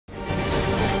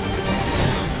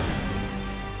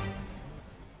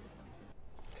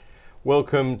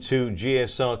Welcome to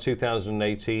GSR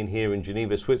 2018 here in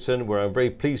Geneva, Switzerland, where I'm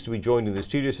very pleased to be joined in the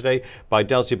studio today by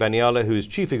DALSIE BANIALA, who is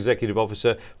Chief Executive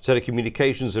Officer,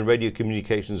 Telecommunications and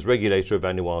Radiocommunications Regulator of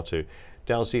Vanuatu.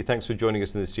 DALSIE, thanks for joining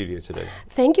us in the studio today.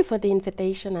 Thank you for the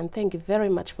invitation, and thank you very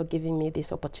much for giving me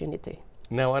this opportunity.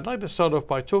 Now, I'd like to start off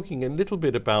by talking a little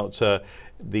bit about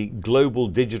the global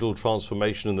digital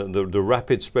transformation and the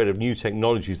rapid spread of new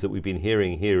technologies that we've been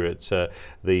hearing here at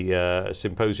the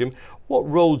Symposium. What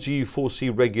role do you foresee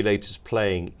regulators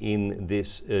playing in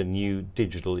this new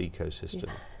digital ecosystem?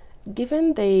 Yeah.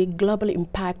 Given the global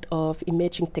impact of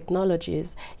emerging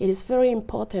technologies, it is very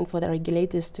important for the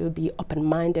regulators to be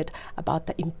open-minded about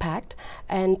the impact,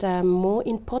 and more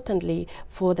importantly,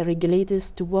 for the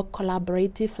regulators to work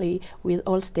collaboratively with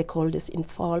all stakeholders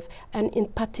involved, and in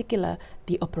particular,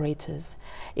 the operators.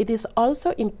 It is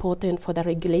also important for the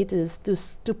regulators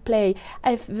to play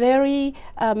a very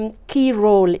key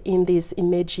role in this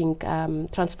emerging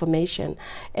transformation.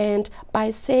 And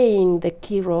by saying the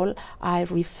key role, I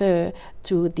refer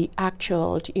to the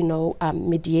actual,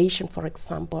 mediation, for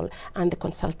example, and the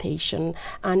consultation,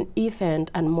 and even,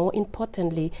 and more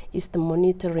importantly, is the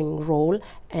monitoring role,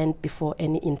 and before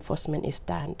any enforcement is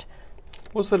done.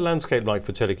 What's the landscape like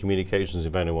for telecommunications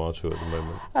in Vanuatu at the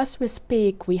moment? As we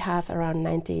speak, we have around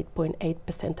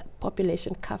 98.8%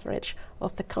 population coverage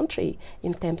of the country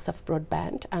in terms of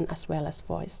broadband and as well as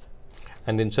voice.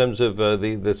 And in terms of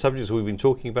the subjects we've been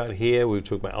talking about here, we've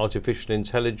talked about artificial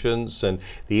intelligence and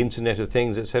the Internet of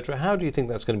Things, etc. How do you think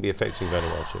that's going to be affecting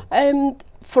Vanuatu?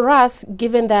 For us,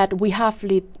 given that we have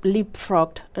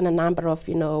leapfrogged on a number of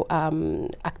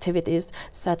activities,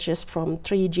 such as from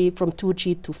 3G, from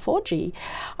 2G to 4G,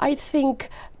 I think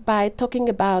by talking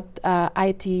about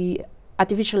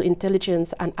artificial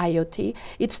intelligence and IoT,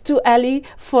 it's too early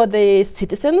for the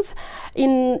citizens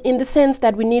in the sense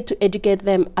that we need to educate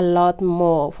them a lot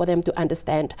more for them to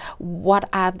understand what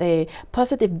are the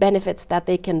positive benefits that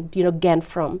they can gain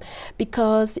from.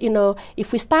 Because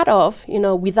if we start off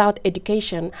without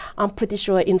education, I'm pretty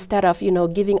sure instead of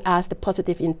giving us the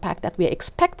positive impact that we're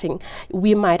expecting,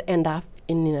 we might end up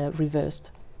in reversed.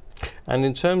 And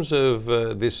in terms of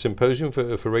this symposium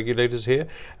for regulators here,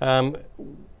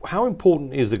 how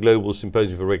important is the Global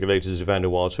Symposium for Regulators of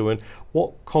Vanuatu, and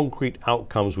what concrete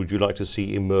outcomes would you like to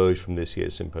see emerge from this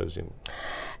year's symposium?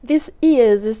 This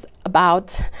year is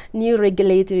about new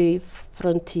regulatory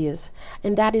frontiers,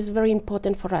 and that is very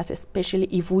important for us, especially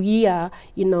if we are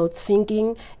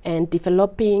thinking and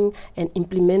developing and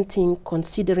implementing,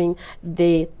 considering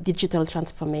the digital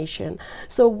transformation.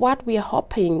 So what we are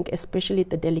hoping, especially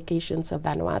the delegations of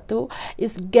Vanuatu,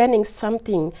 is gaining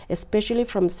something, especially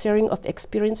from sharing of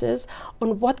experiences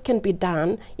on what can be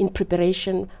done in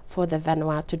preparation for the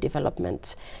Vanuatu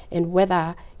development, and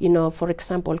whether, for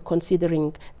example,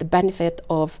 considering the benefit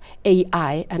of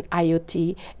AI and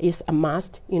IoT is a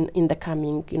must in the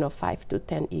coming 5 to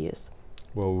 10 years.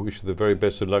 Well, we wish you the very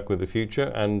best of luck with the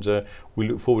future, and we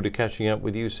look forward to catching up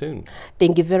with you soon.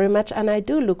 Thank you very much, and I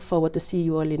do look forward to see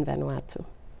you all in Vanuatu.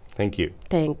 Thank you.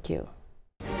 Thank you.